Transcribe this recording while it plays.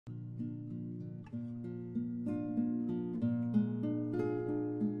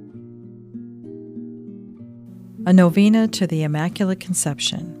A Novena to the Immaculate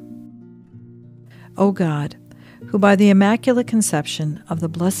Conception. O God, who by the Immaculate Conception of the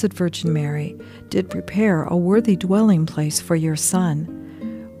Blessed Virgin Mary did prepare a worthy dwelling place for your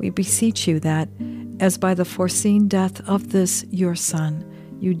Son, we beseech you that, as by the foreseen death of this your Son,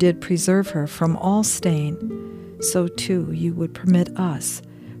 you did preserve her from all stain, so too you would permit us,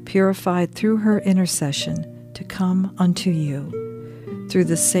 purified through her intercession, to come unto you. Through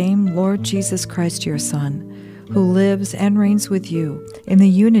the same Lord Jesus Christ your Son, who lives and reigns with you in the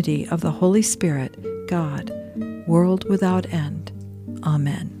unity of the Holy Spirit, God, world without end.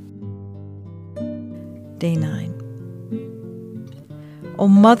 Amen. Day 9. O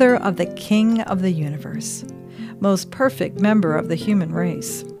Mother of the King of the universe, most perfect member of the human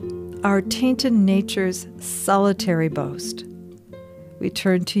race, our tainted nature's solitary boast, we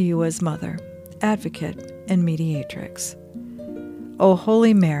turn to you as Mother, Advocate, and Mediatrix. O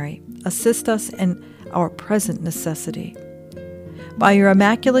Holy Mary, assist us in our present necessity. By your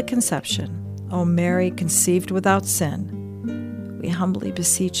Immaculate Conception, O Mary conceived without sin, we humbly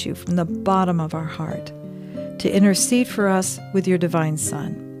beseech you from the bottom of our heart to intercede for us with your divine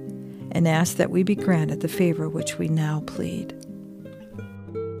Son, and ask that we be granted the favor which we now plead.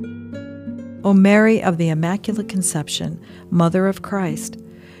 O Mary of the Immaculate Conception, Mother of Christ,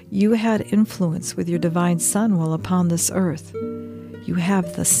 you had influence with your divine Son while upon this earth. You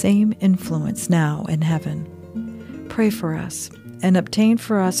have the same influence now in heaven. Pray for us, and obtain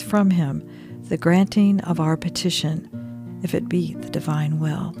for us from him the granting of our petition, if it be the divine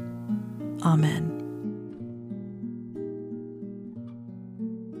will. Amen.